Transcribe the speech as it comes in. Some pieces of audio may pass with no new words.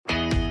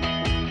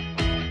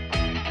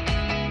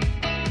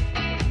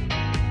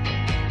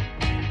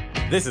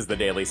This is the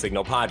Daily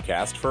Signal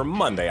podcast for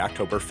Monday,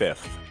 October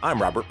 5th. I'm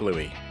Robert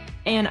Bluey.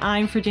 And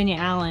I'm Virginia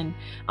Allen.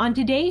 On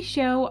today's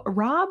show,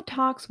 Rob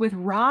talks with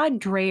Rod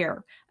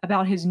Dreher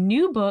about his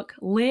new book,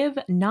 Live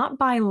Not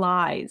by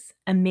Lies,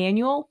 a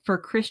manual for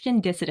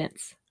Christian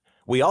dissidents.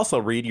 We also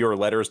read your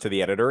letters to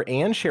the editor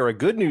and share a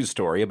good news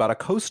story about a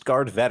Coast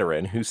Guard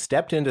veteran who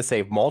stepped in to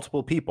save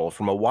multiple people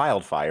from a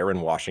wildfire in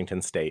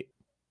Washington state.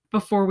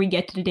 Before we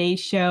get to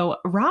today's show,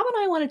 Rob and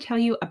I want to tell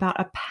you about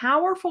a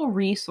powerful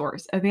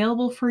resource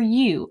available for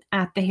you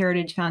at the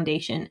Heritage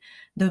Foundation,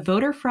 the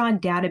Voter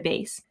Fraud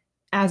Database.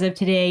 As of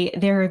today,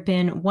 there have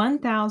been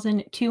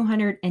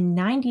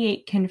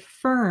 1,298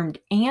 confirmed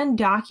and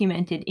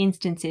documented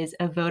instances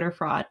of voter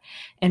fraud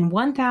and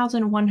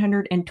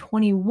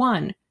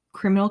 1,121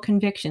 criminal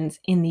convictions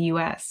in the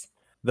U.S.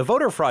 The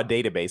Voter Fraud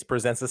Database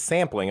presents a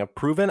sampling of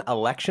proven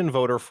election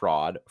voter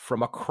fraud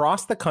from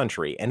across the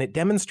country, and it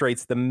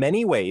demonstrates the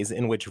many ways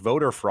in which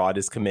voter fraud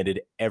is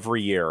committed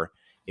every year.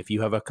 If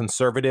you have a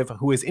conservative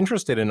who is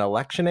interested in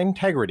election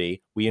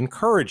integrity, we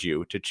encourage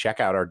you to check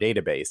out our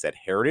database at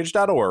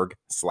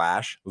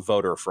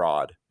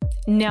heritage.org/voterfraud.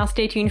 Now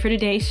stay tuned for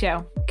today's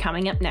show.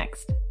 Coming up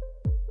next.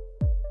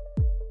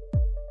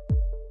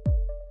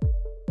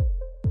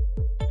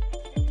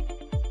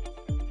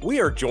 We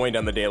are joined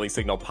on the Daily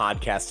Signal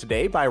podcast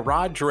today by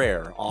Rod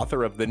Dreher,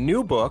 author of the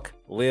new book,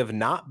 Live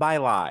Not by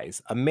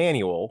Lies, a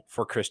manual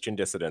for Christian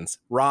dissidents.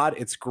 Rod,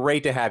 it's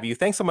great to have you.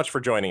 Thanks so much for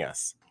joining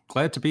us.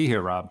 Glad to be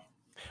here, Rob.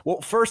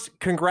 Well, first,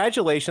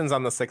 congratulations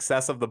on the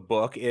success of the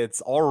book.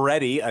 It's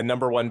already a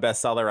 #1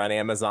 bestseller on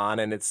Amazon,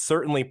 and it's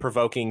certainly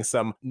provoking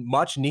some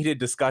much needed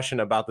discussion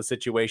about the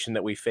situation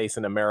that we face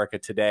in America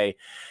today.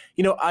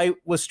 You know, I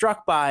was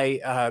struck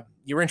by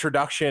your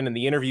introduction and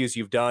the interviews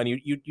you've done.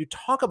 You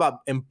talk about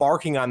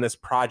embarking on this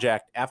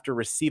project after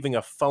receiving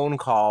a phone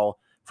call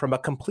from a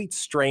complete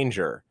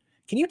stranger.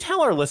 Can you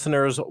tell our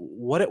listeners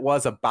what it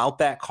was about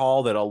that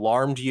call that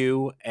alarmed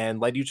you and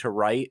led you to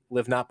write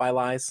Live Not by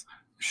Lies?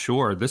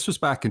 Sure. This was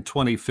back in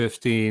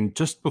 2015,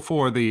 just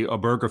before the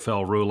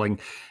Obergefell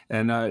ruling.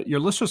 And your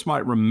listeners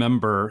might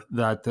remember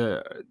that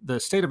the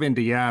state of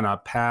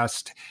Indiana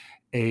passed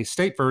a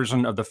state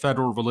version of the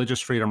Federal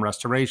Religious Freedom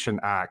Restoration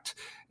Act.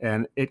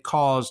 And it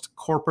caused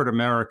corporate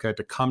America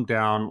to come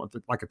down with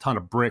like a ton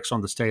of bricks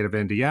on the state of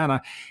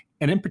Indiana.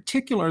 And in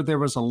particular, there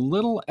was a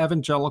little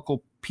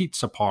evangelical-owned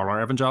pizza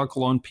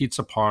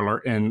parlor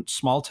in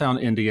small town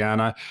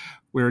Indiana,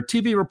 where a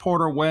TV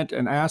reporter went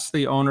and asked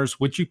the owners,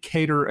 would you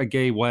cater a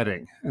gay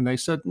wedding? And they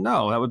said,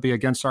 no, that would be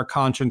against our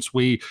conscience.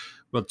 We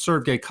would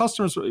serve gay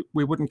customers.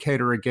 We wouldn't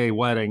cater a gay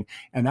wedding.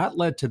 And that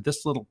led to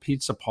this little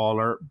pizza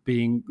parlor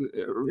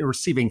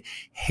receiving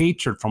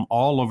hatred from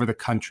all over the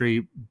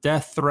country,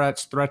 death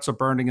threats of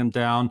burning them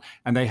down,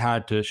 and they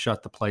had to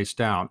shut the place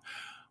down.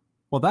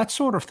 Well, that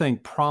sort of thing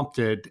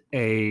prompted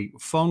a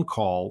phone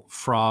call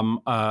from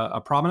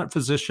a prominent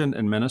physician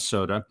in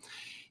Minnesota.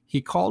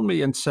 He called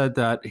me and said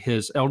that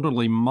his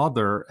elderly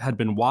mother had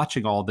been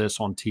watching all this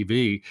on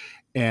TV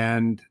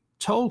and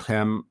told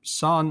him,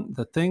 son,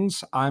 the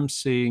things I'm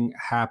seeing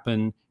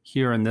happen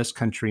here in this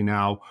country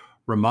now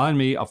remind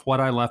me of what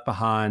I left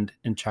behind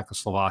in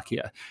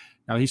Czechoslovakia.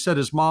 Now, he said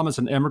his mom is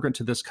an immigrant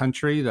to this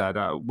country, that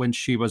when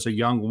she was a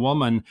young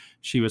woman,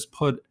 she was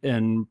put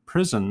in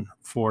prison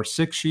for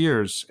 6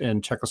 years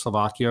in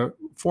Czechoslovakia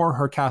for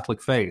her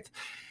Catholic faith.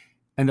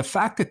 And the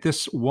fact that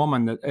this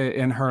woman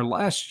in her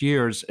last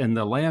years in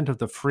the land of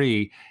the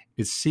free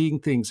is seeing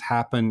things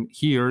happen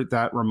here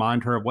that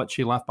remind her of what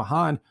she left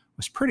behind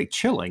was pretty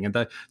chilling. And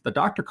the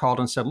doctor called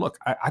and said, look,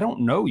 I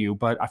don't know you,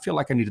 but I feel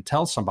like I need to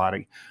tell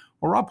somebody.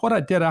 Well, Rob, what I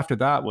did after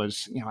that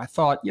was, I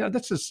thought,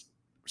 this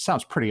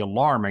sounds pretty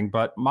alarming,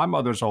 but my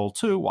mother's old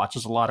too,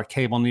 watches a lot of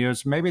cable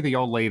news. Maybe the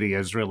old lady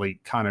is really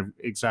kind of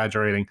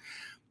exaggerating.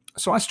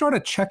 So I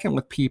started checking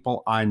with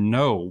people I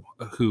know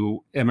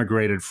who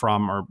immigrated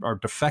from or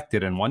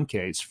defected in one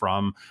case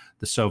from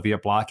the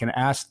Soviet bloc and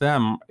asked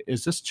them,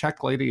 is this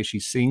Czech lady, is she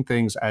seeing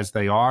things as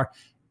they are?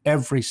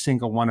 Every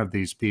single one of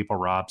these people,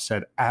 Rob,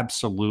 said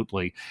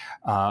absolutely.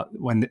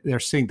 When they're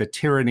seeing the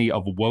tyranny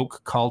of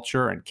woke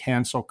culture and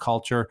cancel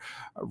culture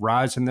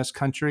rise in this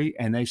country,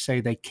 and they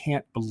say they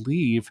can't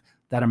believe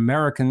that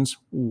Americans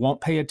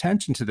won't pay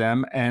attention to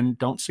them and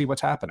don't see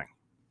what's happening.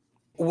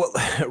 Well,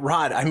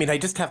 Rod, I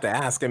just have to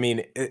ask,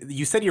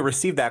 you said you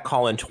received that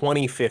call in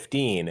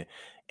 2015,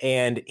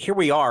 and here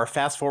we are,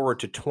 fast forward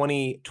to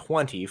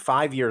 2020,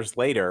 5 years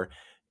later.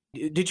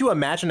 Did you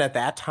imagine at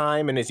that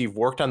time, and as you've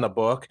worked on the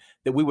book,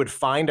 that we would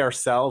find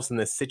ourselves in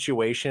the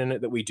situation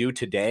that we do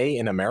today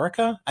in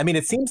America?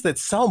 It seems that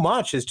so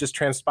much has just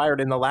transpired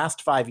in the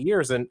last 5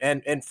 years,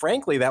 and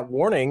frankly, that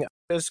warning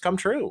has come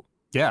true.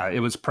 Yeah, it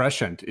was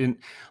prescient. And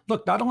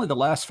look, not only the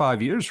last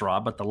 5 years,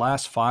 Rob, but the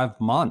last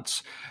 5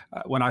 months.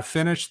 When I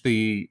finished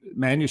the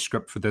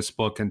manuscript for this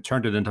book and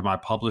turned it into my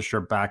publisher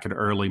back in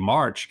early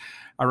March,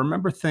 I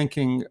remember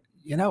thinking,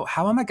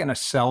 how am I going to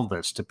sell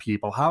this to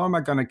people? How am I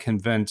going to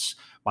convince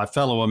my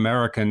fellow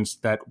Americans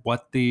that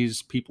what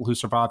these people who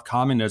survived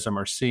communism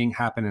are seeing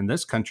happen in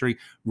this country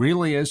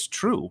really is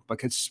true?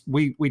 Because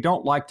we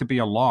don't like to be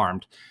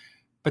alarmed.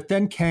 But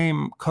then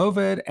came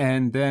COVID,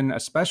 and then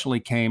especially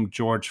came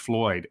George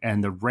Floyd,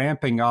 and the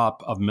ramping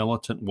up of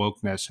militant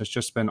wokeness has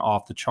just been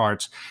off the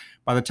charts.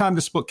 By the time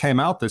this book came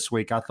out this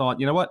week, I thought,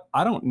 you know what?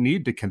 I don't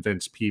need to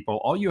convince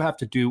people. All you have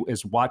to do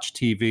is watch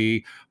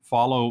TV,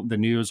 follow the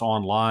news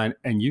online,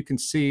 and you can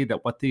see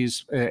that what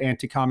these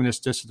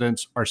anti-communist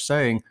dissidents are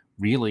saying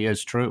really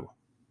is true.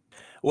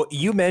 Well,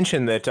 you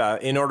mentioned that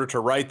in order to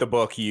write the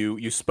book,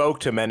 you spoke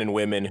to men and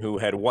women who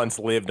had once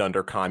lived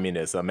under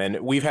communism,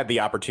 and we've had the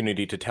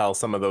opportunity to tell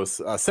some of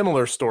those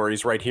similar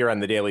stories right here on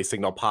the Daily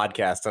Signal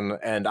podcast,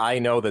 and I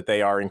know that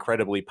they are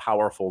incredibly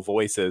powerful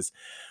voices.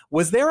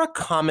 Was there a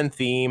common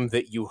theme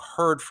that you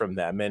heard from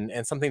them,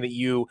 and something that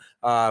you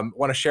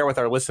want to share with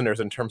our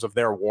listeners in terms of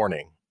their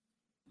warning?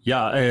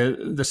 Yeah,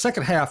 the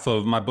second half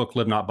of my book,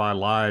 Live Not by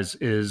Lies,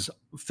 is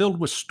filled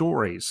with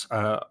stories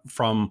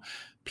from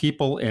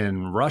people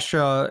in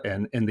Russia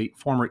and in the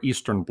former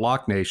Eastern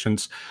Bloc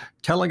nations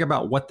telling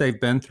about what they've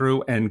been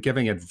through and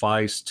giving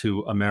advice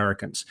to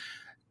Americans.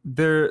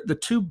 The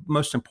two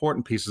most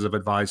important pieces of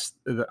advice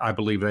that I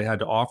believe they had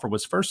to offer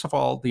was, first of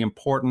all, the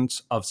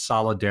importance of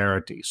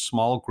solidarity,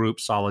 small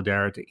group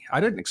solidarity. I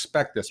didn't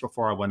expect this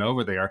before I went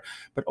over there,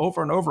 but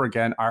over and over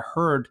again, I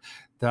heard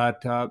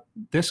that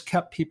this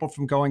kept people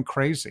from going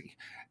crazy.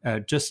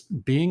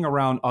 Just being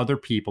around other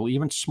people,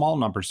 even small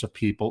numbers of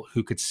people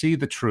who could see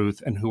the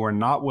truth and who are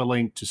not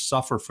willing to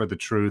suffer for the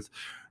truth,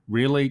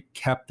 really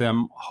kept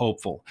them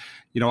hopeful.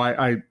 You know,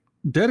 I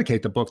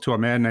dedicate the book to a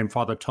man named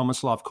Father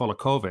Tomislav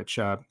Kolakovic,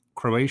 a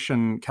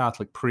Croatian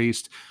Catholic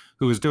priest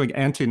who was doing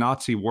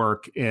anti-Nazi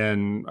work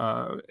in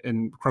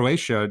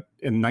Croatia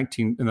in the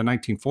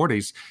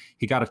 1940s.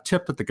 He got a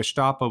tip that the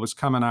Gestapo was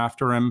coming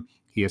after him.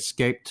 He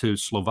escaped to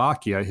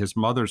Slovakia, his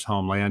mother's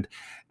homeland,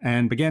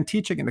 and began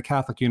teaching in the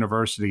Catholic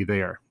University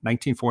there.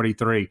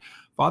 1943,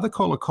 Father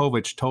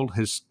Kolakovic told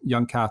his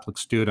young Catholic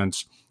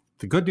students,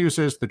 the good news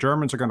is the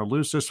Germans are going to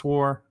lose this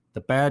war. The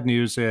bad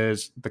news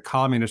is the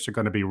communists are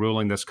going to be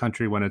ruling this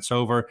country when it's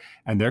over,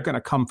 and they're going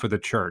to come for the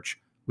church.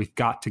 We've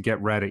got to get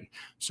ready.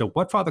 So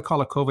what Father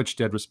Kolakovic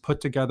did was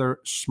put together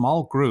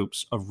small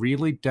groups of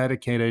really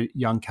dedicated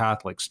young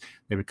Catholics.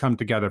 They would come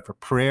together for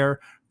prayer,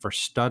 for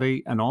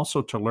study, and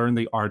also to learn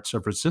the arts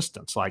of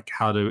resistance, like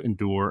how to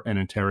endure an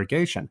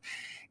interrogation.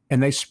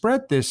 And they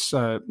spread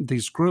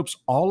these groups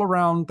all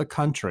around the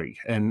country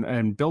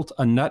and built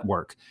a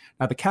network.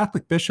 Now, the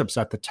Catholic bishops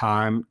at the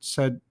time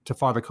said to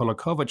Father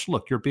Kolakovic,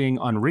 look, you're being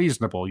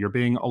unreasonable, you're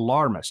being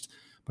alarmist.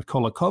 But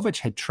Kolakovic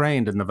had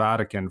trained in the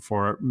Vatican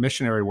for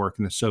missionary work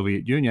in the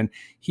Soviet Union.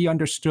 He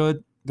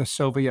understood the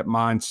Soviet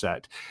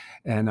mindset.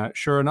 And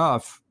sure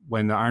enough,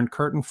 when the Iron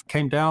Curtain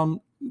came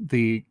down,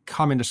 the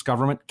communist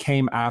government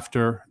came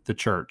after the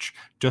church,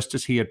 just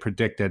as he had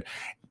predicted.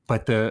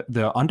 But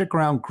the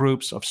underground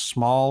groups of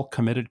small,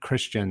 committed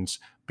Christians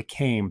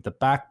became the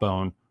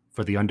backbone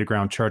for the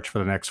underground church for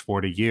the next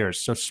 40 years.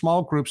 So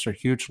small groups are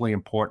hugely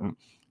important.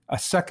 A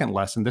second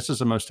lesson, this is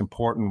the most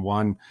important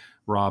one,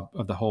 Rob,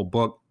 of the whole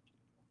book,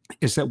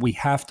 is that we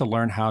have to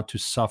learn how to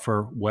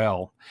suffer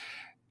well.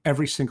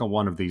 Every single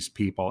one of these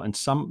people. And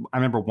I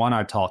remember one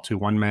I talked to,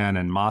 one man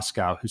in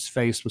Moscow, whose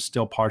face was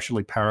still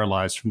partially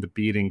paralyzed from the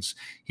beatings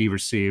he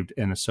received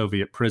in a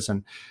Soviet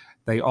prison.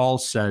 They all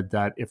said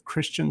that if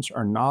Christians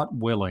are not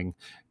willing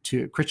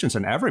to, Christians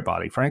and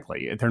everybody,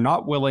 frankly, if they're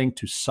not willing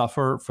to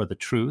suffer for the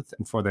truth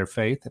and for their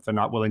faith, if they're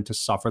not willing to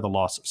suffer the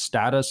loss of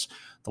status,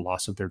 the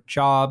loss of their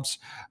jobs,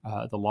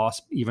 the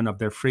loss even of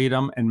their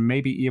freedom, and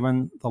maybe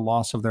even the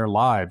loss of their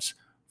lives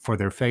for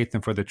their faith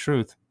and for the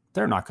truth,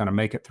 they're not going to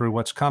make it through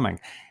what's coming.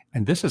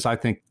 And this is, I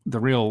think,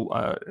 the real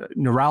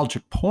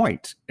neuralgic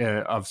point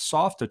of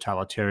soft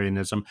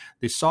totalitarianism.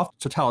 The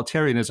soft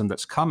totalitarianism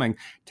that's coming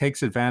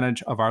takes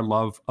advantage of our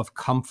love of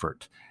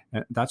comfort.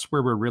 And that's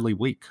where we're really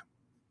weak.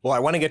 Well, I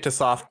want to get to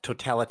soft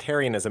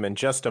totalitarianism in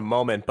just a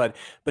moment, but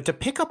to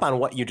pick up on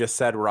what you just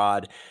said,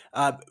 Rod,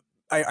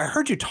 I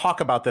heard you talk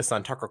about this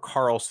on Tucker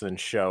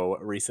Carlson's show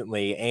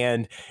recently,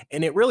 and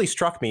it really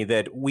struck me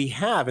that we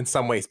have, in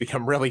some ways,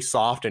 become really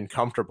soft and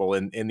comfortable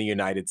in the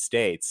United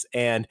States.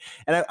 And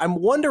I'm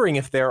wondering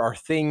if there are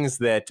things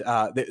that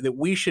that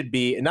we should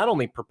be not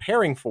only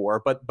preparing for,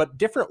 but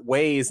different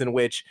ways in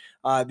which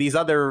these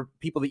other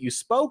people that you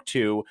spoke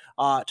to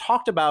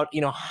talked about,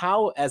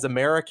 how as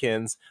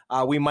Americans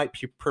we might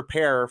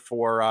prepare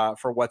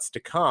for what's to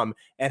come,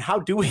 and how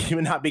do we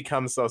not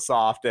become so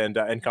soft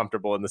and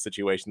comfortable in the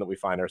situation that we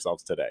find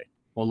ourselves today?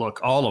 Well,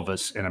 look, all of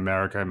us in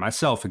America,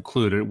 myself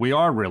included, we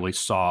are really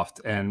soft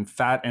and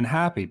fat and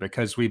happy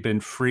because we've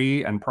been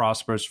free and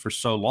prosperous for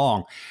so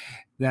long.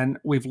 Then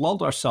we've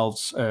lulled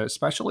ourselves,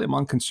 especially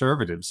among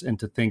conservatives,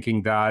 into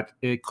thinking that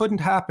it couldn't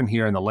happen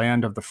here in the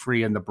land of the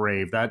free and the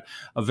brave, that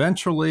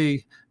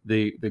eventually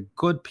the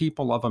good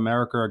people of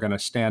America are going to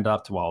stand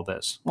up to all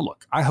this. Well,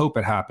 look, I hope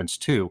it happens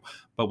too,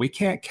 but we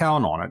can't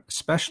count on it,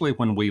 especially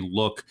when we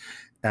look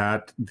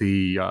at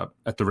the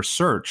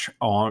research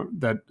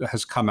that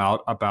has come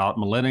out about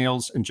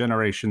millennials and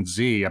Generation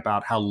Z,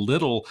 about how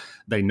little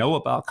they know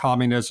about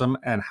communism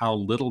and how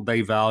little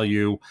they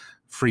value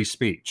free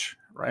speech.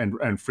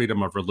 and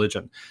freedom of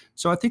religion.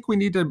 So I think we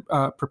need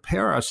to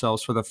prepare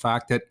ourselves for the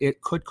fact that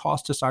it could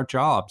cost us our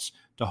jobs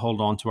to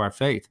hold on to our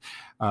faith.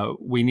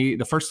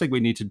 The first thing we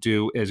need to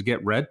do is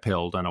get red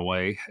pilled in a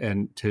way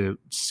and to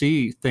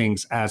see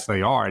things as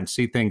they are and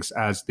see things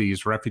as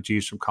these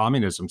refugees from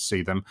communism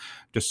see them,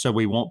 just so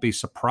we won't be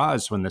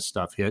surprised when this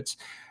stuff hits.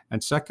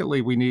 And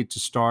secondly, we need to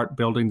start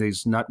building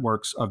these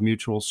networks of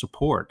mutual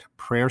support,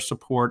 prayer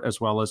support,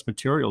 as well as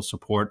material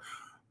support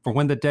for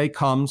when the day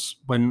comes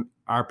when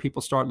our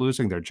people start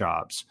losing their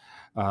jobs.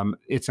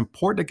 It's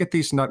important to get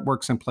these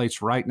networks in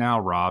place right now,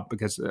 Rob,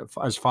 because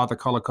as Father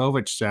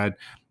Kolakovich said,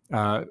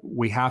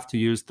 we have to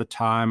use the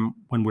time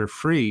when we're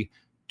free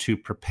to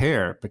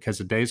prepare, because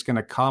the day's going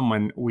to come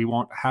when we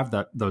won't have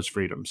those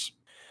freedoms.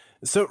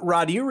 So,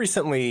 Rod, you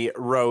recently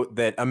wrote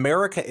that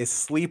America is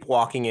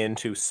sleepwalking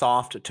into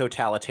soft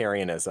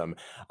totalitarianism.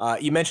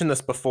 You mentioned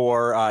this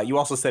before. You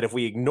also said if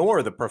we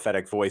ignore the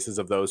prophetic voices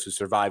of those who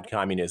survived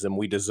communism,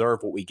 we deserve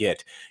what we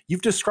get.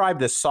 You've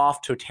described this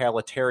soft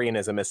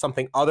totalitarianism as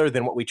something other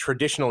than what we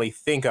traditionally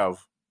think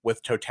of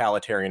with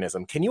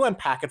totalitarianism. Can you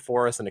unpack it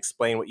for us and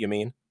explain what you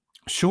mean?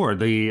 Sure.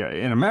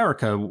 In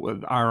America,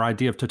 our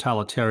idea of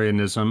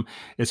totalitarianism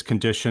is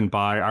conditioned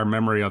by our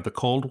memory of the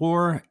Cold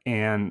War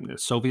and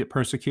Soviet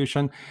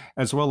persecution,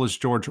 as well as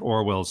George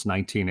Orwell's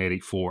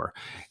 1984.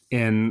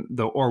 In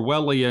the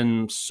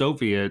Orwellian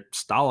Soviet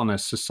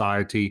Stalinist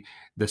society,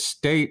 the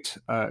state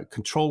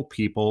controlled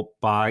people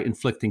by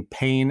inflicting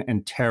pain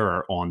and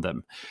terror on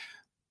them.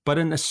 But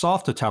in the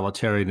soft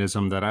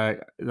totalitarianism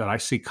that I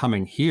see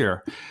coming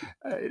here,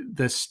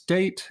 the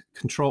state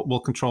will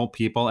control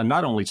people, and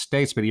not only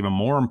states, but even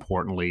more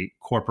importantly,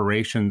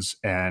 corporations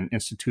and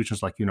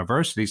institutions like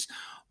universities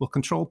will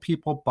control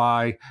people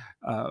by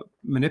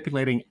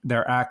manipulating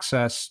their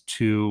access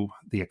to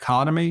the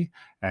economy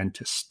and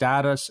to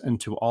status and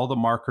to all the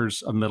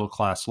markers of middle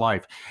class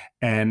life.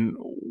 And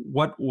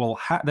what will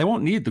they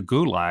won't need the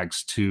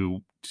gulags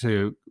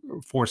to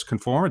force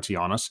conformity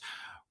on us.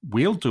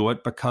 We'll do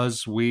it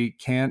because we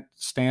can't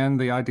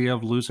stand the idea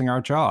of losing our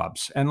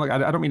jobs. And look,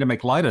 I don't mean to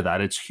make light of that.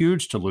 It's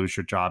huge to lose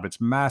your job.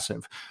 It's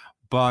massive.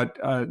 But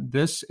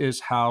this is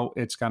how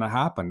it's going to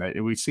happen.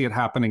 We see it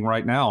happening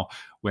right now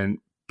when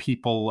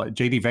people,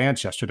 J.D.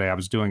 Vance yesterday, I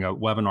was doing a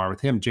webinar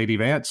with him. J.D.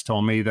 Vance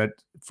told me that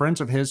friends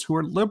of his who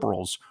are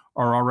liberals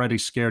are already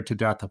scared to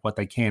death of what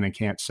they can and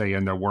can't say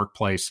in their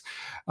workplace.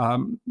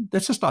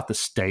 This is not the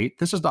state.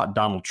 This is not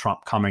Donald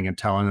Trump coming and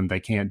telling them they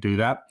can't do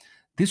that.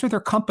 These are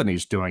their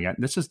companies doing it.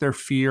 This is their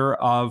fear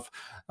of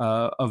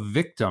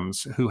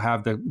victims who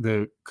have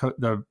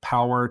the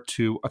power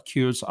to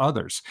accuse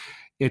others.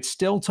 It's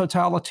still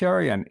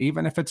totalitarian,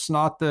 even if it's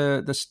not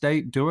the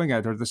state doing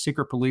it or the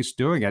secret police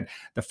doing it.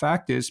 The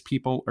fact is,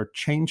 people are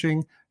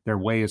changing their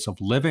ways of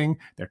living.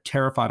 They're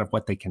terrified of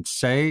what they can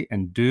say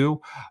and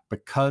do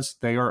because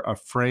they are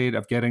afraid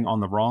of getting on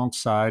the wrong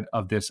side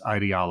of this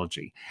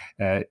ideology.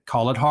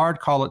 Call it hard,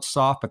 call it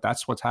soft, but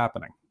that's what's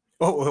happening.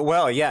 Oh,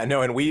 well, yeah,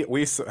 no, and we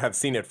have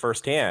seen it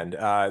firsthand.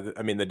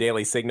 I mean, the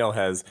Daily Signal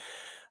has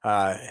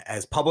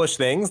published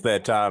things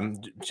that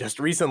just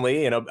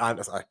recently, an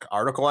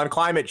article on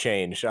climate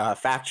change,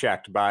 fact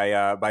checked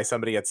by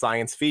somebody at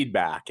Science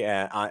Feedback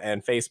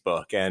and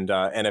Facebook, and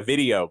a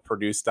video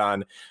produced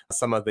on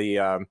some of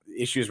the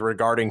issues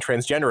regarding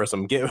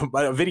transgenderism.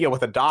 A video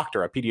with a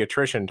doctor, a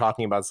pediatrician,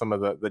 talking about some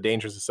of the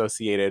dangers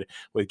associated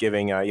with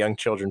giving young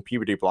children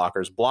puberty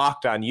blockers,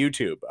 blocked on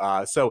YouTube.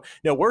 So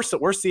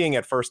we're seeing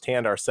it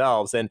firsthand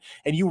ourselves. And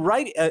you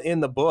write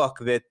in the book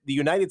that the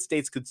United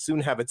States could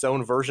soon have its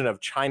own version of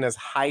China's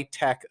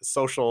high-tech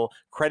social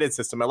credit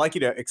system. I'd like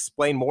you to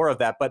explain more of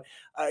that. But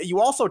you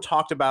also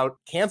talked about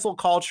cancel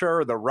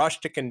culture, the rush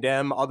to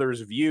condemn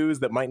others' views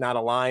that might not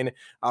align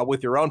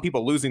with your own,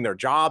 people losing their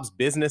jobs,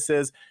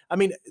 businesses. I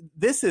mean,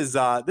 this is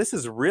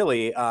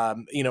really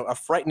a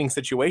frightening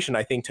situation,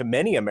 I think, to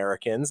many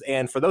Americans.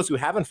 And for those who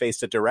haven't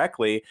faced it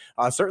directly,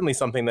 certainly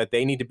something that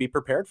they need to be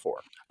prepared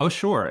for. Oh,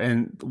 sure.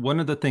 And one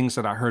of the things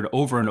that I heard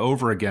over and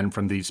over again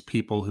from these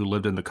people who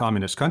lived in the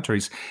communist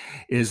countries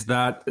is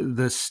that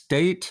the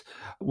state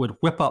would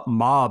whip up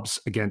mobs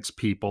against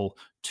people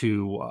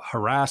to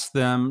harass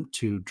them,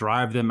 to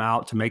drive them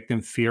out, to make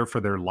them fear for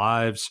their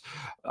lives,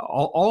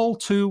 all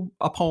to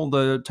uphold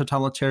the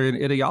totalitarian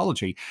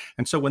ideology.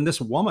 And so when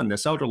this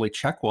elderly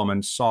Czech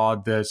woman, saw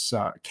this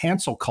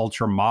cancel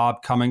culture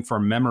mob coming for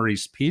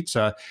Memories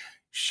Pizza,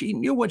 she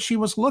knew what she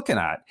was looking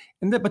at.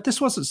 But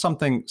this wasn't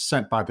something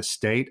sent by the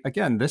state.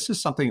 Again, this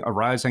is something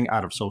arising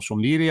out of social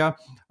media,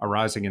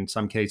 arising in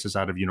some cases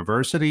out of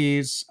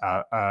universities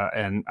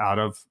and out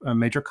of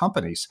major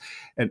companies.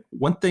 And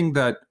one thing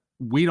that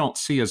we don't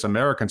see as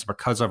Americans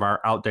because of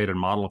our outdated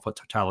model of what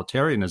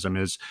totalitarianism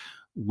is,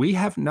 we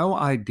have no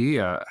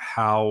idea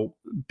how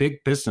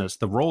big business,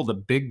 the role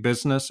that big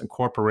business and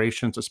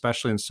corporations,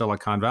 especially in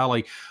Silicon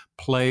Valley,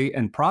 play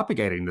in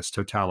propagating this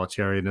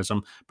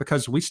totalitarianism,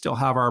 because we still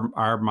have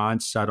our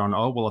minds set on,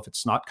 oh, well, if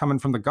it's not coming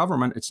from the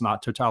government, it's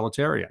not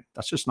totalitarian.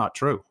 That's just not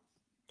true.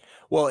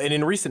 Well, and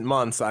in recent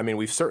months, I mean,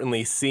 we've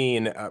certainly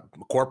seen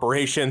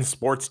corporations,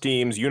 sports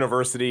teams,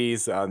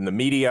 universities, the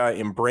media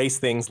embrace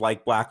things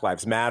like Black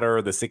Lives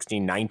Matter, the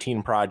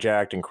 1619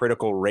 Project, and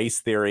critical race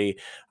theory.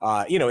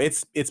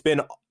 It's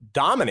been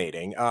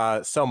dominating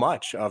so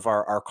much of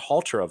our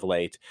culture of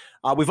late.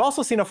 We've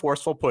also seen a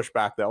forceful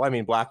pushback, though. I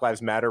mean, Black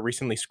Lives Matter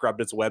recently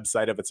scrubbed its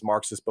website of its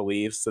Marxist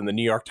beliefs, and the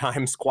New York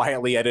Times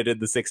quietly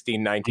edited the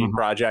 1619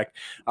 Project.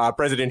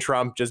 President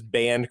Trump just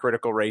banned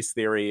critical race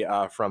theory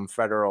from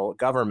federal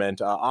government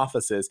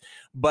offices.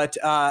 But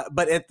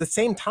at the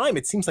same time,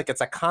 it seems like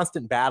it's a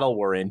constant battle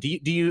we're in. Do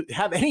you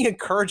have any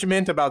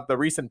encouragement about the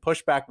recent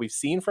pushback we've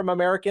seen from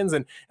Americans?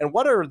 And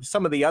what are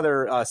some of the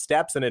other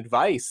steps and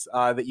advice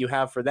that you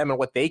have for them and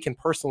what they can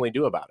personally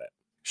do about it?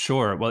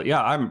 Sure. Well,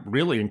 yeah, I'm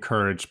really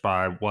encouraged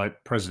by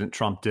what President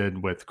Trump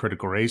did with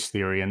critical race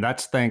theory. And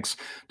that's thanks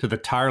to the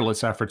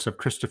tireless efforts of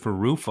Christopher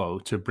Rufo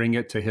to bring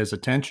it to his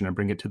attention and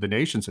bring it to the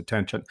nation's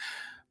attention.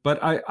 But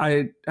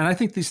I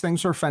think these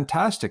things are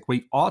fantastic.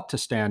 We ought to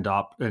stand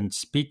up and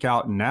speak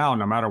out now,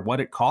 no matter what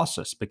it costs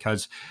us,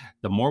 because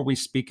the more we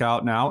speak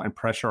out now and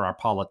pressure our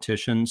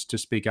politicians to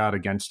speak out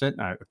against it,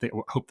 I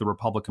hope the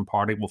Republican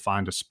Party will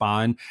find a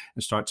spine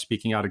and start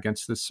speaking out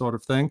against this sort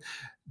of thing,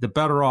 the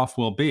better off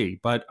we'll be.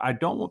 But I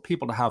don't want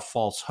people to have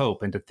false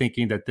hope into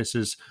thinking that this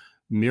is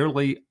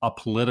merely a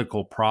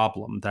political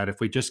problem, that if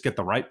we just get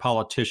the right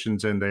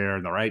politicians in there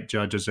and the right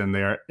judges in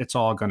there, it's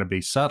all going to be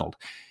settled.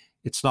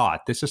 It's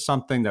not. This is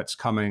something that's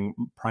coming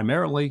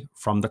primarily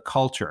from the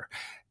culture,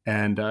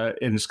 and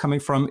it's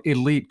coming from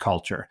elite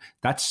culture.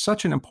 That's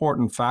such an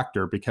important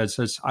factor because,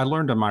 as I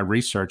learned in my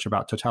research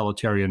about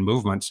totalitarian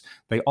movements,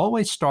 they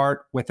always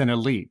start with an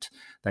elite.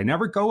 They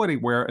never go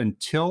anywhere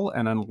until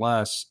and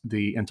unless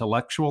the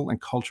intellectual and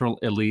cultural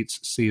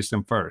elites seize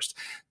them first.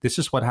 This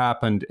is what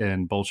happened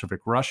in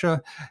Bolshevik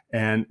Russia,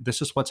 and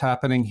this is what's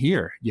happening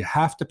here. You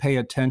have to pay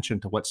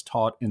attention to what's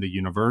taught in the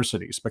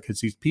universities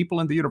because these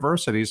people in the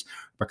universities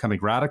are becoming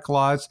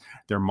radicalized.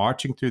 They're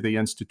marching through the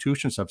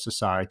institutions of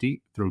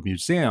society, through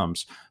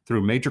museums,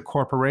 through major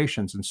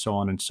corporations, and so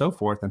on and so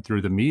forth, and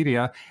through the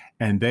media,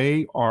 and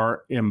they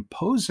are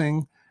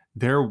imposing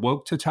their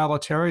woke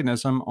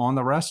totalitarianism on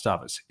the rest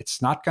of us.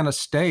 It's not going to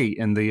stay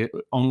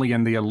only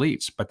in the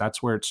elites, but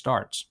that's where it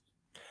starts.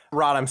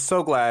 Rod, I'm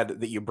so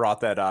glad that you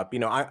brought that up. You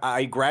know,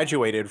 I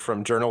graduated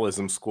from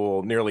journalism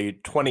school nearly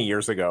 20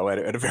 years ago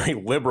at a very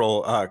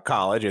liberal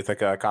college,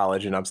 Ithaca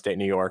College in upstate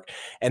New York.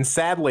 And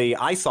sadly,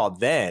 I saw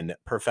then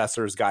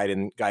professors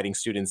guiding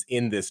students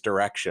in this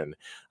direction.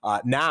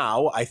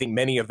 Now, I think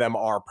many of them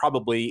are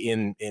probably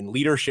in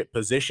leadership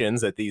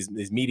positions at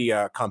these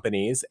media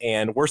companies,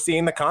 and we're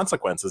seeing the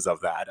consequences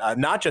of that,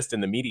 not just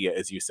in the media,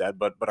 as you said,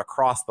 but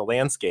across the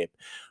landscape.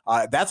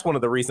 That's one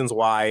of the reasons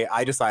why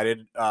I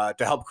decided to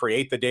help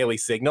create the Daily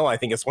Signal. I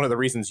think it's one of the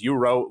reasons you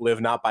wrote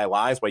Live Not by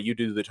Lies, why you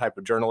do the type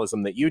of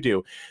journalism that you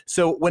do.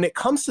 So when it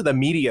comes to the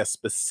media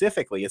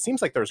specifically, it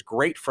seems like there's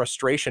great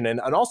frustration and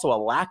also a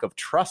lack of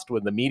trust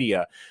with the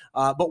media.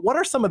 But what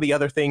are some of the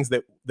other things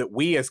that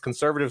we as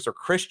conservatives or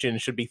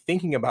Christians should be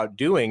thinking about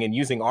doing and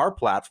using our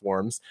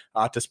platforms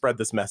to spread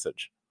this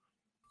message?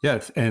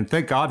 Yes, and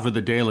thank God for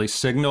the Daily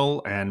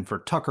Signal and for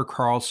Tucker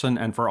Carlson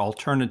and for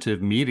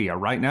alternative media.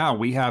 Right now,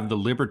 we have the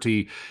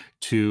liberty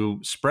to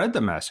spread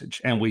the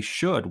message, and we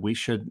should. We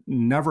should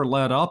never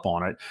let up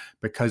on it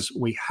because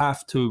we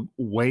have to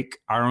wake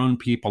our own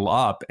people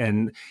up.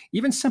 And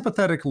even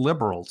sympathetic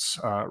liberals,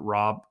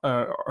 Rob,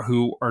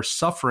 who are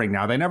suffering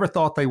now, they never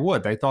thought they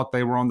would. They thought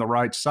they were on the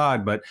right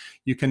side, but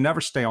you can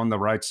never stay on the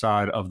right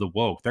side of the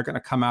woke. They're going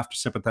to come after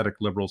sympathetic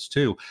liberals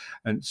too.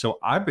 And so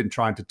I've been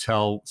trying to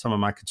tell some of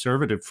my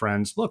conservative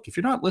friends, look, if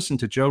you're not listening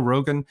to Joe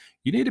Rogan,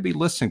 you need to be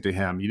listening to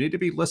him. You need to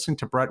be listening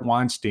to Brett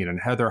Weinstein and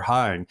Heather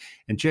Heying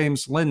and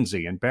James Lindsay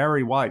and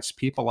Barry Weiss,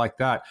 people like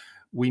that.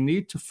 We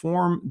need to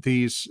form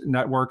these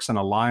networks and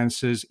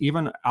alliances,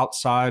 even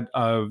outside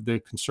of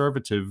the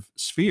conservative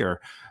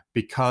sphere,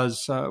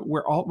 because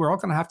we're all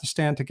going to have to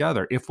stand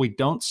together. If we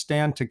don't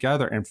stand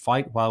together and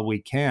fight while we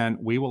can,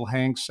 we will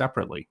hang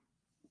separately.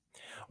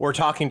 We're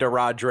talking to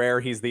Rod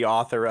Dreher. He's the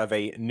author of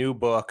a new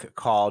book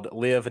called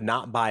Live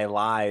Not by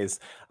Lies.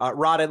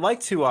 Rod, I'd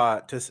like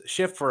to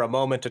shift for a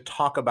moment to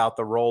talk about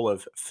the role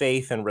of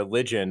faith and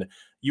religion.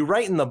 You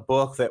write in the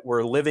book that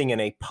we're living in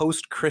a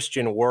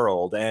post-Christian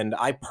world, and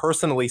I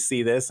personally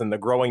see this in the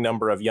growing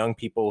number of young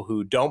people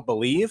who don't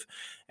believe,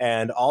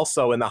 and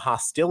also in the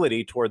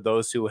hostility toward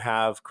those who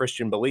have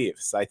Christian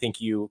beliefs. I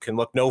think you can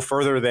look no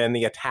further than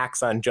the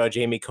attacks on Judge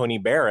Amy Coney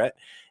Barrett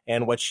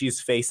and what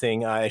she's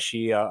facing as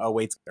she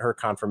awaits her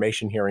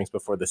confirmation hearings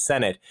before the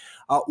Senate.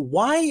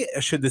 Why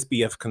should this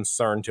be of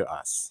concern to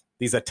us,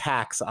 these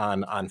attacks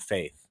on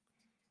faith?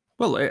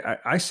 Well,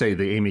 I say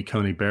the Amy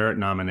Coney Barrett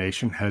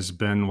nomination has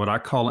been what I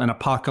call an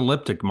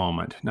apocalyptic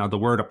moment. Now, the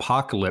word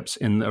apocalypse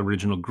in the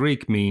original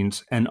Greek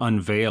means an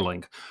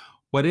unveiling.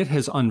 what it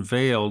has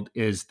unveiled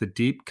is the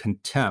deep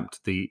contempt,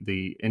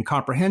 the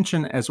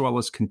incomprehension as well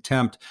as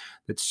contempt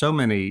that so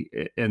many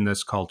in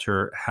this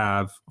culture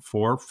have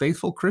for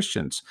faithful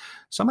Christians.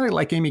 Somebody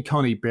like Amy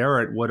Coney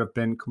Barrett would have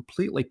been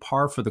completely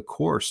par for the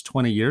course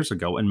 20 years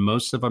ago in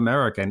most of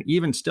America, and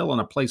even still in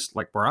a place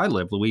like where I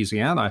live,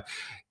 Louisiana,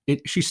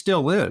 she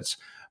still is,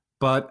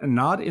 but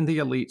not in the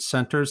elite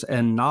centers,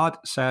 and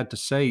not, sad to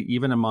say,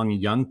 even among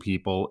young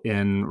people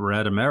in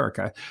red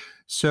America.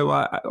 So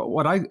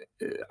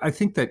I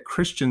think that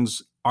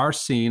Christians are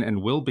seen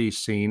and will be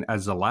seen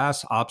as the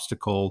last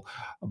obstacle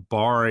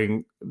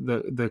barring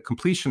the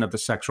completion of the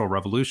sexual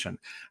revolution.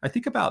 I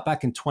think about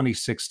back in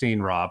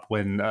 2016, Rob,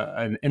 when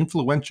an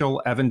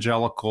influential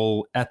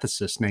evangelical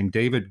ethicist named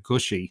David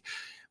Gushee,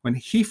 when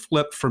he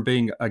flipped from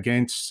being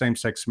against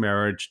same-sex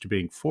marriage to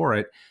being for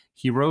it,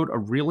 he wrote a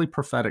really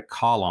prophetic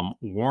column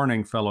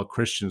warning fellow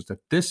Christians that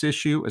this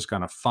issue is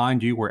going to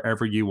find you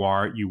wherever you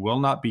are. You will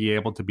not be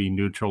able to be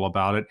neutral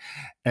about it.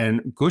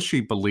 And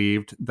Gushee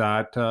believed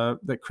that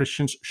that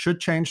Christians should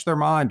change their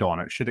mind on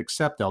it, should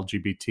accept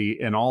LGBT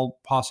in all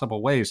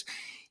possible ways.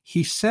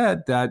 He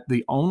said that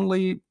the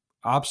only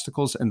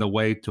obstacles in the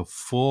way to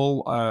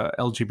full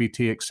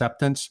LGBT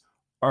acceptance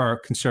are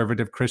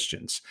conservative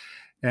Christians.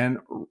 And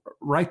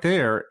right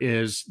there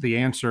is the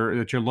answer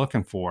that you're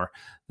looking for.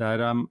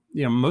 That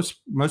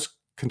most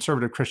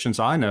conservative Christians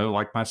I know,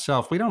 like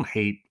myself, we don't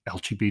hate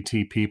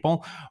LGBT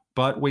people,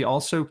 but we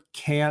also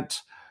can't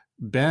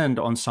bend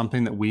on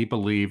something that we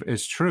believe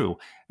is true,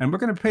 and we're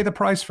going to pay the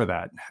price for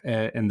that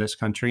in this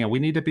country, and we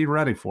need to be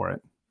ready for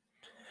it.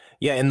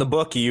 Yeah, in the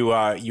book,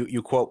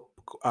 you quote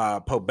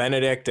Pope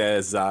Benedict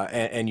as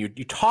and you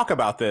talk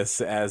about this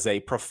as a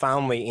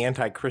profoundly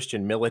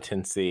anti-Christian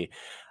militancy.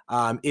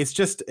 It's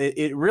just,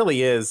 it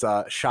really is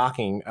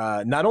shocking,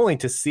 not only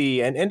to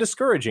see and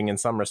discouraging in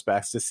some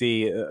respects to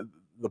see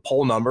the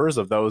poll numbers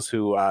of those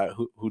who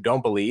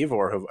don't believe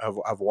or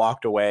have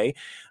walked away,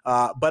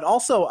 but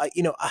also, I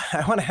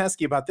want to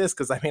ask you about this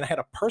because I had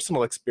a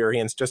personal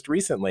experience just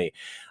recently.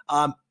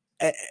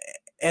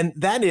 And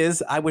that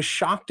is, I was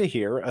shocked to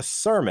hear a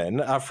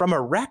sermon from a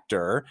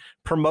rector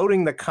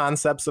promoting the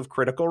concepts of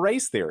critical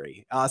race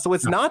theory. So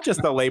it's not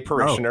just the lay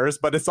parishioners,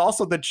 but it's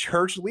also the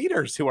church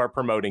leaders who are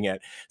promoting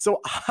it.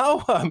 So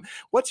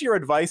what's your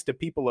advice to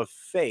people of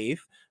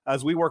faith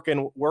as we work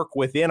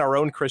within our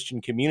own Christian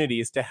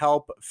communities to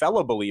help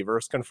fellow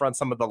believers confront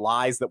some of the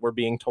lies that we're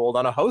being told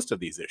on a host of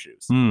these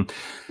issues?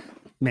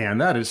 Man,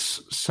 that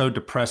is so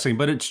depressing,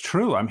 but it's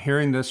true. I'm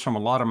hearing this from a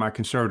lot of my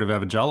conservative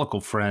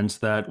evangelical friends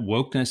that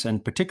wokeness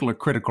and particular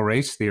critical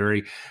race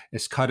theory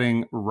is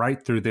cutting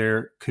right through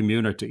their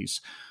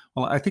communities.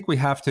 Well, I think we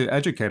have to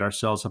educate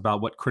ourselves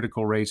about what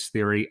critical race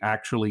theory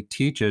actually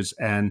teaches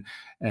and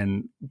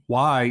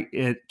why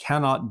it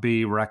cannot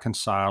be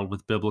reconciled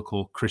with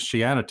biblical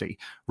Christianity.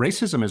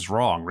 Racism is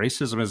wrong.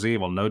 Racism is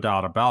evil, no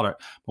doubt about it.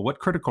 But what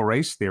critical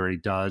race theory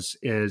does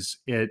is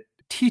it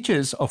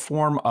teaches a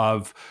form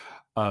of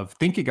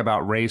thinking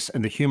about race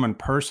and the human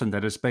person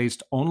that is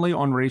based only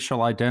on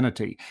racial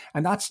identity.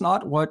 And that's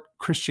not what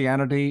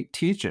Christianity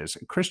teaches.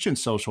 Christian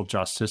social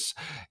justice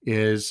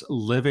is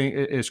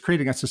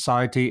creating a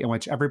society in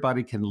which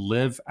everybody can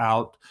live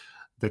out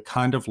the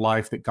kind of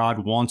life that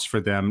God wants for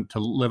them to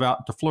live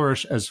out, to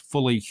flourish as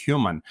fully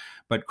human.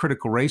 But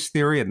critical race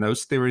theory and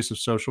those theories of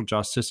social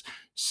justice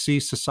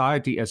see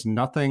society as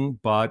nothing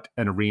but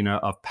an arena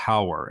of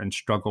power and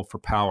struggle for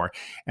power.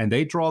 And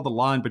they draw the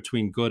line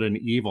between good and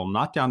evil,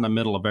 not down the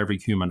middle of every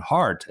human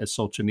heart, as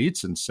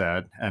Solzhenitsyn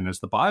said, and as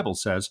the Bible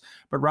says,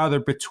 but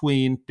rather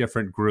between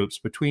different groups,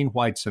 between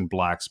whites and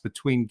blacks,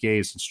 between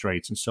gays and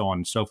straights, and so on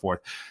and so forth.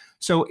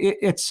 So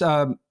it's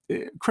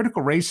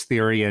critical race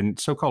theory and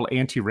so-called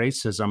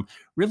anti-racism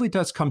really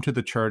does come to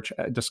the church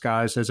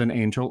disguised as an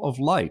angel of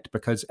light,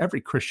 because every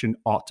Christian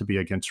ought to be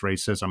against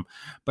racism.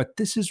 But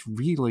this is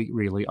really,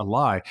 really a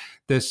lie.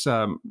 This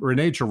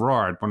Rene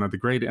Girard, one of the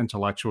great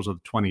intellectuals of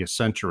the 20th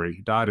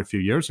century, died a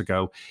few years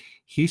ago.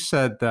 He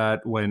said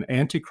that when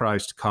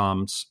Antichrist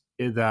comes,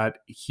 that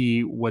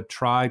he would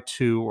try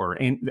to,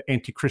 or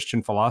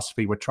anti-Christian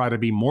philosophy would try to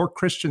be more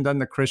Christian than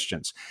the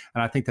Christians.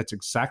 And I think that's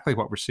exactly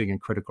what we're seeing in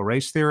critical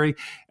race theory.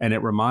 And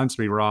it reminds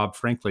me, Rob,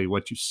 frankly,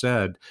 what you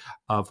said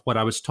of what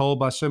I was told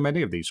by so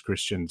many of these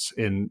Christians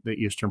in the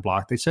Eastern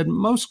Bloc. They said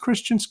most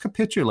Christians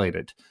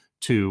capitulated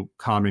to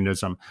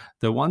communism.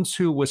 The ones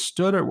who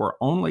withstood it were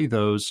only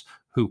those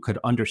who could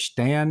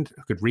understand,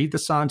 who could read the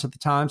signs of the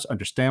times,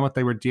 understand what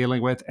they were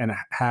dealing with, and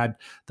had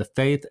the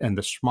faith and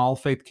the small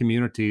faith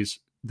communities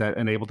that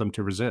enabled them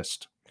to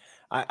resist.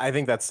 I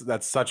think that's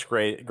such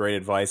great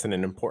advice and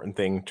an important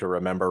thing to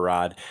remember,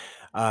 Rod.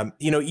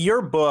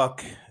 Your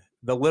book,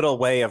 The Little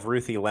Way of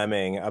Ruthie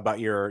Lemming,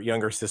 about your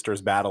younger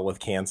sister's battle with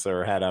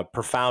cancer, had a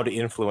profound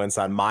influence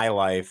on my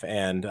life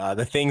and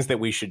the things that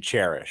we should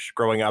cherish.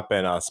 Growing up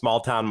in a small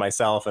town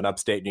myself in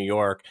upstate New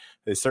York,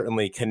 is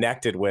certainly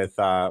connected with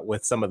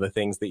some of the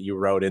things that you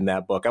wrote in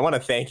that book. I want to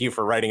thank you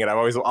for writing it.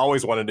 I've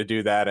always wanted to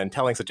do that and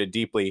telling such a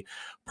deeply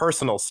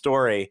personal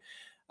story.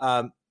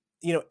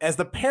 As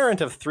the parent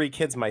of 3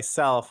 kids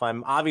myself,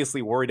 I'm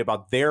obviously worried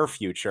about their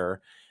future.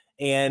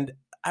 And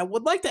I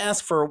would like to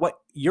ask for what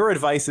your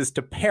advice is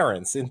to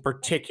parents in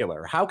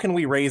particular. How can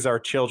we raise our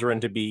children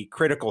to be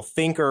critical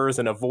thinkers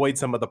and avoid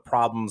some of the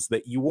problems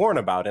that you warn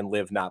about in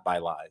Live Not by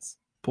Lies?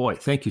 Boy,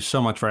 thank you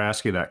so much for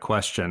asking that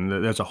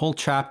question. There's a whole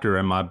chapter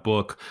in my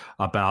book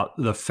about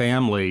the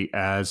family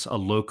as a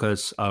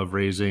locus of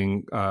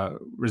raising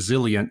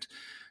resilient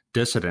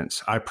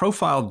dissidents. I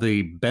profiled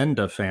the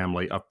Benda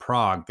family of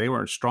Prague. They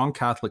were a strong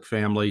Catholic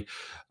family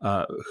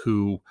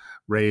who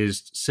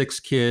raised 6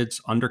 kids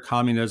under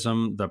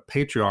communism. The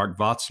patriarch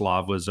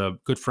Václav was a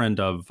good friend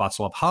of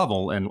Václav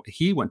Havel, and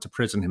he went to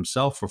prison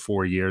himself for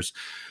 4 years.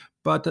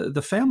 But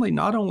the family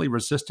not only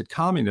resisted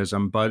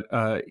communism, but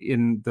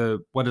in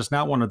what is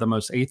now one of the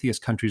most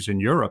atheist countries in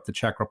Europe, the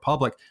Czech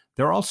Republic,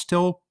 they're all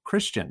still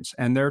Christians,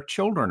 and their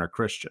children are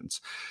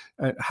Christians.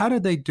 How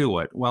did they do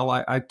it? Well,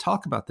 I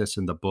talk about this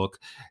in the book,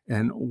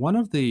 and one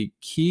of the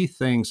key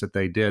things that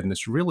they did, and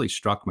this really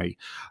struck me,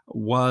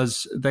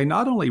 was they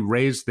not only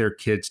raised their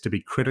kids to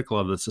be critical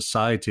of the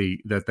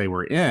society that they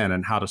were in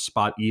and how to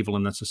spot evil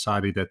in the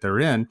society that they're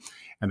in,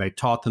 and they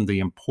taught them the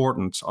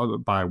importance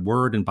by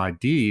word and by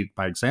deed,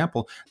 by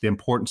example, the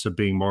importance of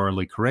being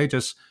morally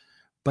courageous,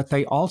 but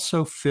they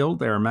also filled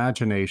their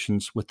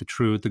imaginations with the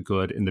true, the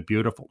good, and the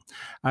beautiful.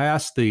 I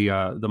asked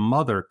the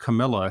mother,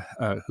 Camilla,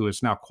 who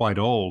is now quite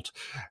old,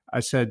 I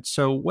said,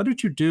 so what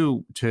did you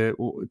do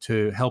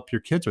to help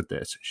your kids with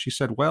this? She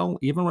said, well,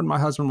 even when my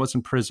husband was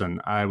in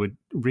prison, I would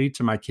read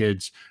to my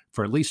kids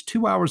for at least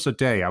 2 hours a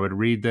day. I would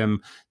read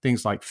them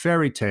things like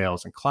fairy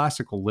tales and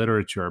classical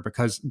literature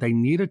because they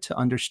needed to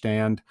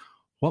understand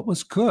what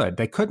was good.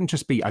 They couldn't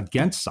just be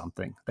against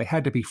something. They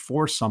had to be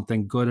for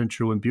something good and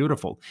true and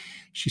beautiful.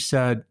 She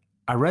said,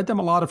 I read them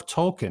a lot of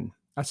Tolkien.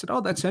 I said,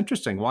 oh, that's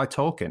interesting. Why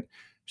Tolkien?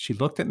 She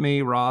looked at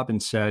me, Rob,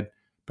 and said,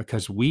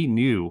 because we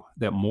knew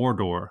that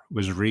Mordor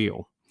was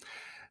real.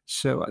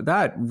 So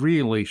that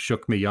really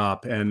shook me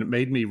up and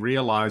made me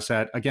realize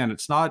that, again,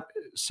 it's not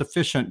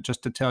sufficient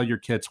just to tell your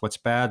kids what's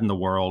bad in the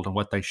world and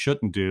what they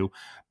shouldn't do,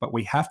 but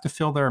we have to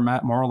fill their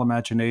moral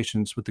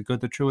imaginations with the good,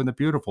 the true, and the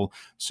beautiful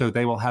so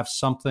they will have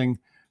something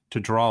to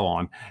draw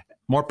on.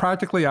 More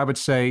practically, I would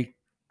say,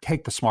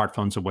 take the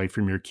smartphones away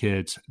from your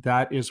kids.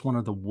 That is one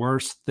of the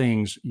worst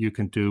things you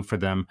can do for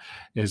them,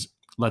 is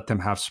let them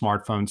have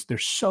smartphones.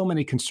 There's so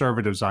many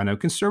conservatives I know,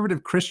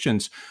 conservative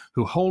Christians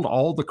who hold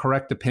all the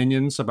correct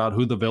opinions about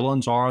who the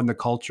villains are in the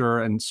culture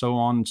and so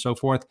on and so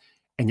forth,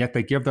 and yet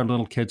they give their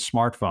little kids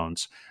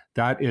smartphones.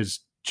 That is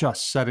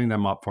just setting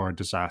them up for a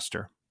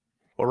disaster.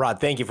 Well,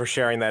 Rod, thank you for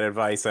sharing that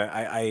advice.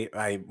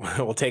 I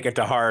will take it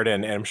to heart,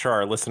 and I'm sure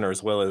our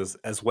listeners will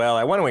as well.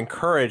 I want to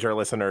encourage our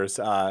listeners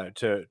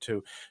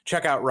to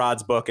check out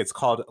Rod's book. It's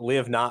called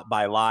Live Not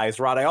by Lies.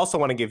 Rod, I also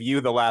want to give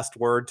you the last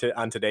word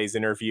on today's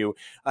interview.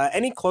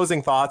 Any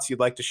closing thoughts you'd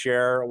like to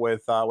share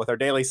with our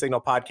Daily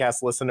Signal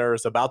podcast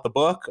listeners about the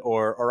book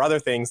or other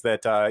things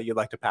that you'd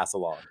like to pass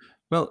along?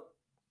 Well,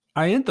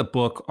 I end the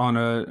book on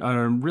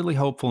a really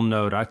hopeful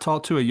note. I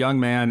talked to a young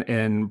man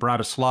in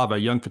Bratislava, a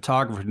young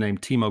photographer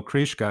named Timo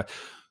Kriška,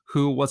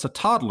 who was a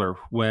toddler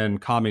when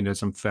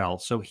communism fell.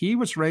 So he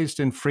was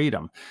raised in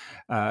freedom.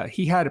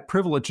 He had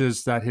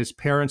privileges that his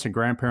parents and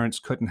grandparents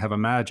couldn't have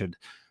imagined.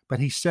 But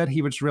he said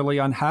he was really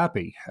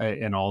unhappy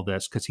in all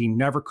this because he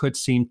never could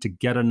seem to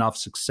get enough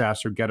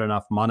success or get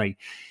enough money.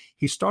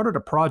 He started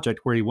a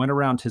project where he went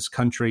around his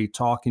country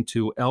talking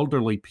to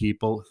elderly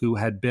people who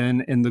had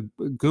been in the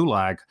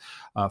gulag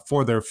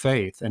for their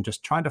faith and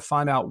just trying to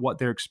find out what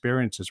their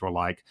experiences were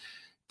like.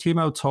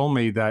 Timo told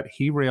me that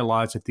he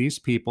realized that these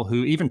people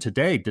who even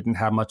today didn't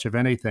have much of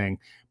anything,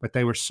 but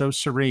they were so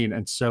serene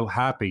and so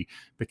happy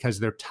because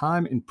their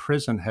time in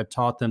prison had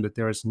taught them that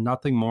there is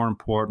nothing more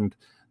important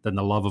than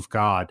the love of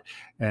God.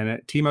 And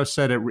Timo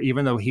said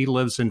even though he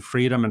lives in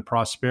freedom and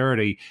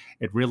prosperity,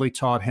 it really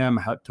taught him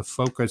how to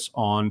focus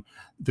on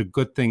the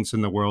good things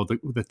in the world,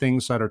 the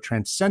things that are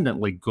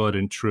transcendently good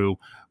and true,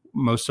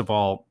 most of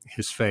all,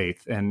 his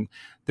faith. And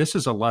this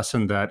is a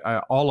lesson that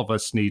all of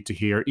us need to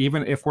hear.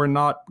 Even if we're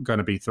not going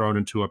to be thrown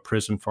into a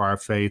prison for our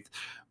faith,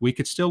 we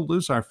could still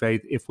lose our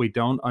faith if we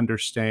don't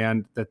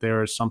understand that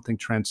there is something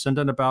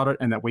transcendent about it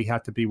and that we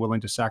have to be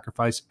willing to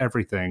sacrifice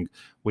everything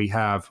we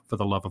have for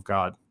the love of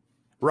God.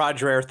 Rod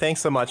Dreher,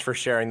 thanks so much for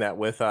sharing that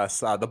with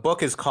us. The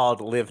book is called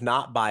Live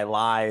Not by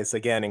Lies.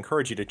 Again,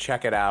 encourage you to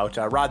check it out.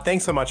 Rod,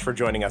 thanks so much for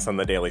joining us on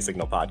the Daily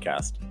Signal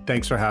podcast.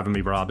 Thanks for having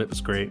me, Rob. It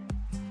was great.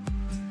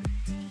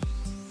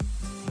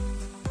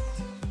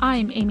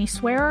 I'm Amy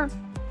Swearer.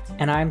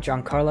 And I'm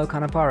Giancarlo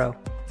Canaparo.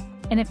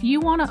 And if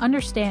you want to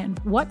understand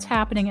what's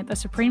happening at the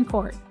Supreme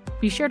Court,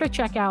 be sure to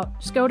check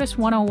out SCOTUS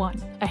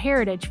 101, a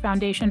Heritage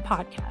Foundation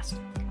podcast.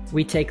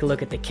 We take a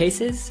look at the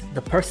cases,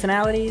 the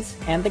personalities,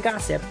 and the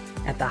gossip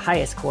at the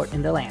highest court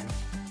in the land.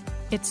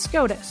 It's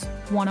SCOTUS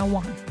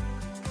 101.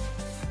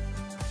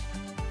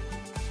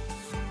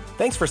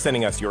 Thanks for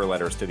sending us your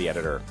letters to the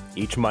editor.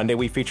 Each Monday,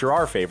 we feature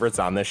our favorites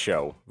on this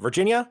show.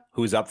 Virginia,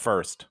 who's up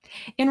first?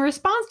 In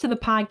response to the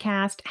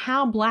podcast,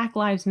 How Black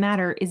Lives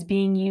Matter is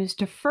Being Used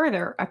to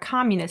Further a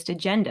Communist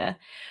Agenda,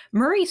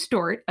 Murray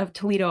Stort of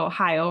Toledo,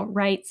 Ohio,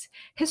 writes,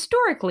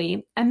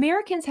 historically,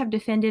 Americans have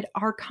defended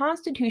our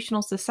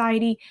constitutional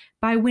society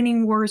by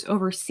winning wars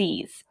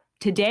overseas.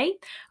 Today,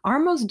 our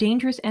most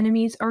dangerous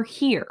enemies are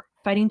here,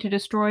 fighting to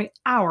destroy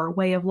our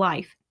way of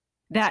life.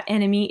 That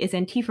enemy is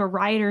Antifa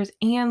rioters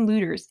and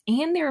looters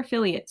and their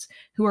affiliates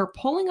who are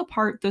pulling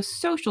apart the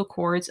social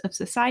cords of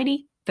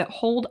society that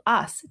hold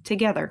us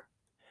together.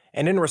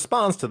 And in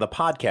response to the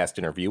podcast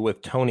interview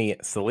with Tony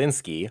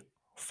Selinsky,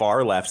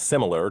 far left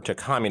similar to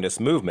communist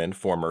movement,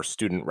 former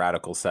student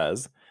radical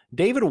says,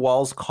 David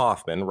Walls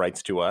Kaufman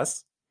writes to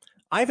us,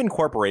 I've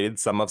incorporated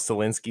some of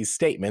Selinsky's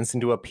statements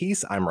into a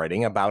piece I'm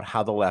writing about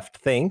how the left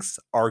thinks,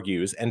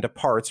 argues, and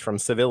departs from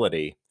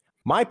civility.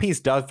 My piece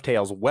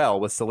dovetails well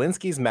with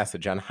Selinsky's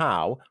message on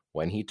how,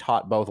 when he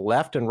taught both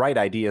left and right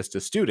ideas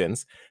to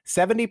students,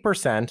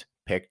 70%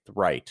 picked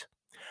right.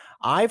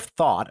 I've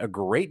thought a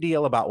great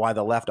deal about why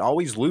the left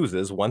always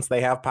loses once they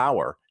have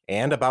power,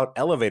 and about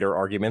elevator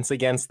arguments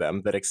against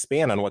them that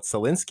expand on what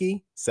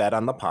Selinsky said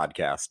on the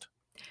podcast.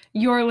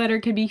 Your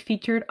letter could be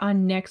featured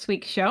on next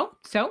week's show,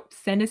 so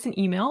send us an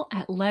email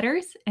at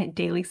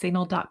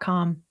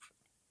letters@dailysignal.com.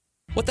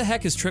 What the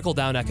heck is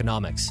trickle-down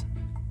economics?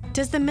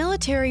 Does the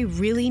military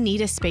really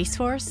need a space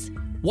force?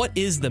 What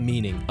is the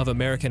meaning of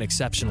American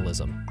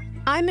exceptionalism?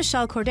 I'm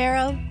Michelle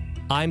Cordero.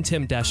 I'm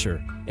Tim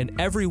Descher, and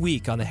every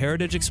week on the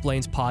Heritage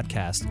Explains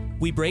podcast,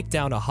 we break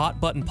down a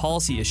hot-button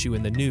policy issue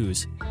in the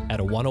news at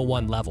a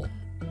 101 level.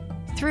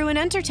 Through an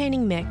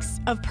entertaining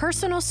mix of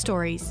personal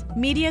stories,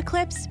 media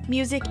clips,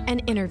 music,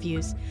 and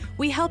interviews,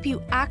 we help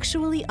you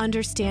actually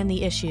understand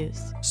the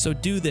issues. So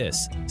do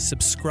this.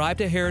 Subscribe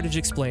to Heritage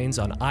Explains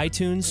on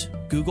iTunes,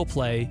 Google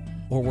Play,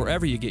 or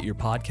wherever you get your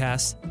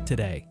podcasts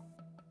today.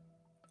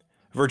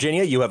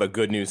 Virginia, you have a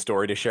good news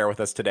story to share with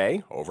us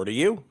today. Over to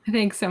you.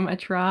 Thanks so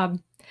much,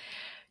 Rob.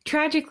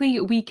 Tragically,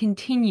 we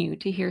continue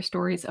to hear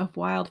stories of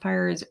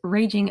wildfires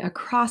raging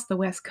across the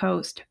West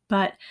Coast,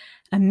 but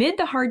amid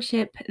the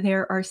hardship,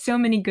 there are so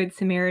many good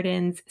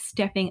Samaritans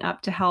stepping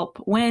up to help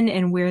when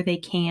and where they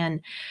can.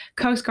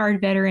 Coast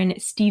Guard veteran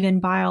Stephen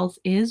Biles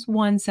is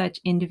one such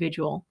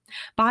individual.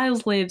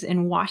 Biles lives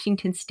in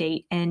Washington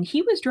State, and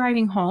he was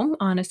driving home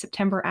on a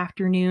September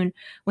afternoon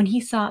when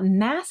he saw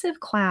massive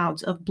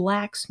clouds of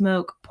black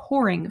smoke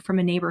pouring from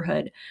a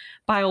neighborhood.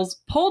 Biles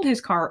pulled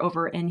his car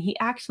over, and he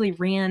actually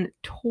ran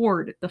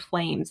toward the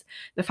flames.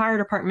 The fire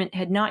department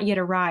had not yet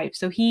arrived,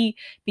 so he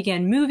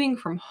began moving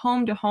from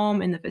home to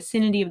home in the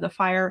vicinity of the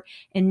fire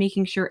and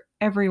making sure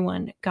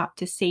everyone got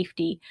to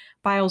safety.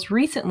 Biles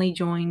recently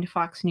joined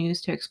Fox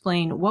News to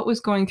explain what was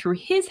going through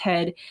his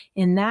head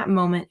in that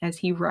moment as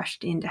he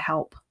rushed in to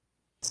help.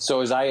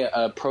 So as I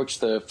approached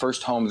the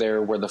first home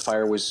there where the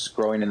fire was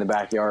growing in the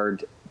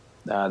backyard,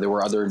 there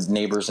were other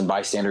neighbors and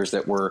bystanders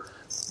that were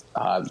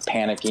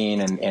panicking,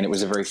 and it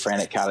was a very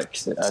frantic, chaotic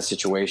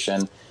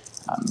situation.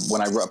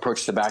 When I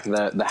approached the back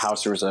of the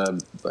house, there was a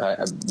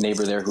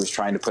neighbor there who was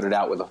trying to put it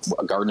out with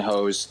a garden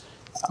hose.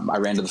 I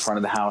ran to the front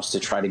of the house to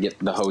try to get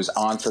the hose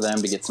on for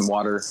them to get some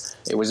water.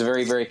 It was a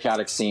very, very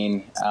chaotic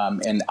scene,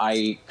 and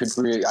I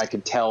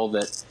could tell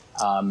that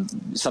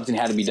something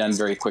had to be done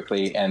very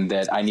quickly, and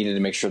that I needed to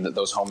make sure that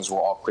those homes were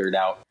all cleared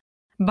out.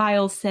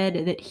 Biles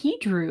said that he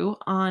drew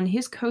on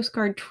his Coast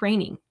Guard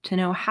training to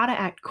know how to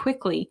act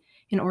quickly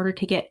in order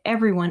to get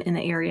everyone in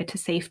the area to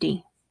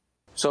safety.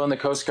 So in the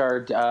Coast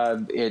Guard,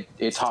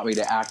 it taught me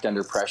to act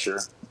under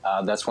pressure.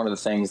 That's one of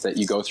the things that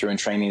you go through in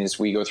training is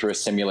we go through a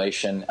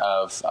simulation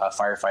of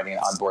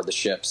firefighting on board the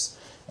ships.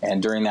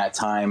 And during that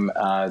time,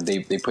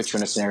 they put you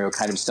in a scenario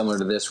kind of similar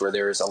to this where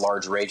there is a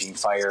large raging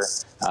fire.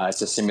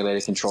 It's a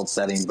simulated controlled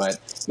setting, but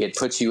it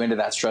puts you into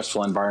that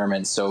stressful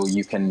environment so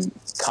you can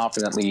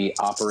confidently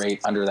operate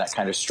under that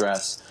kind of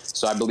stress.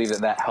 So I believe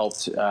that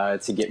helped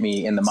to get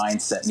me in the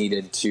mindset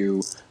needed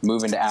to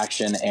move into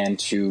action and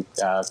to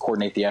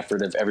coordinate the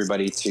effort of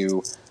everybody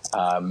to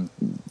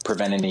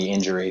prevent any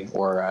injury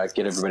or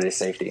get everybody to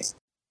safety.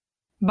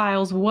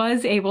 Biles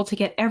was able to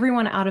get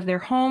everyone out of their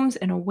homes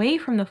and away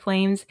from the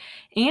flames,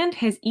 and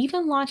has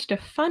even launched a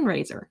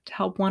fundraiser to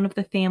help one of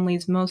the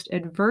families most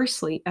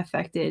adversely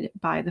affected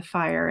by the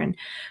fire. And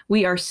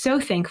we are so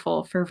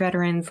thankful for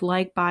veterans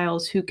like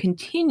Biles who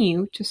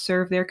continue to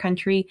serve their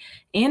country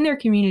and their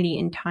community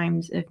in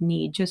times of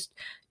need, just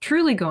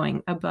truly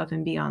going above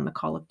and beyond the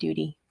call of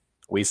duty.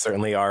 We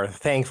certainly are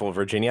thankful,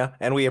 Virginia,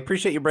 and we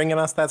appreciate you bringing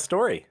us that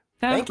story.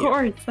 Thank you.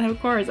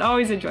 Of course.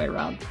 Always enjoy,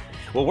 Rob.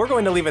 Well, we're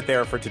going to leave it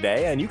there for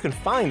today, and you can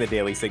find the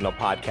Daily Signal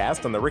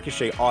podcast on the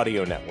Ricochet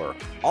Audio Network.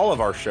 All of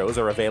our shows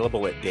are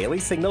available at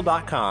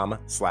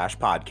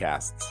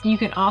dailysignal.com/podcasts. You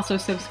can also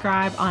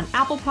subscribe on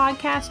Apple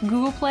Podcasts,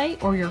 Google Play,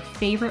 or your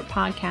favorite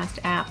podcast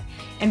app.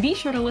 And be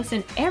sure to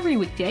listen every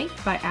weekday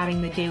by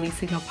adding the Daily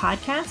Signal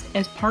podcast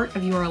as part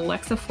of your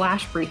Alexa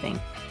Flash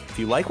briefing. If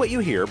you like what you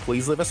hear,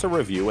 please leave us a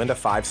review and a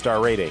 5-star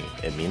rating.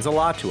 It means a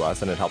lot to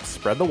us, and it helps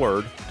spread the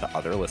word to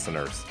other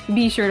listeners.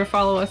 Be sure to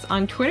follow us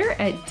on Twitter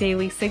at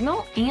Daily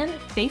Signal and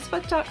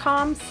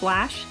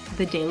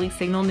Facebook.com/The Daily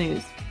Signal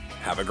News.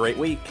 Have a great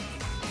week.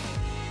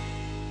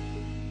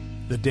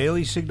 The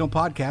Daily Signal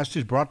podcast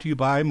is brought to you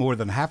by more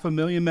than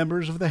 500,000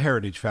 members of the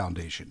Heritage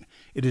Foundation.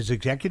 It is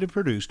executive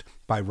produced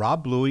by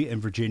Rob Bluey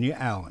and Virginia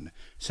Allen.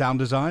 Sound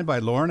design by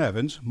Lauren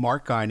Evans,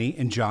 Mark Guiney,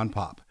 and John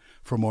Pop.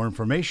 For more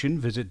information,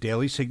 visit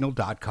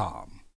dailysignal.com.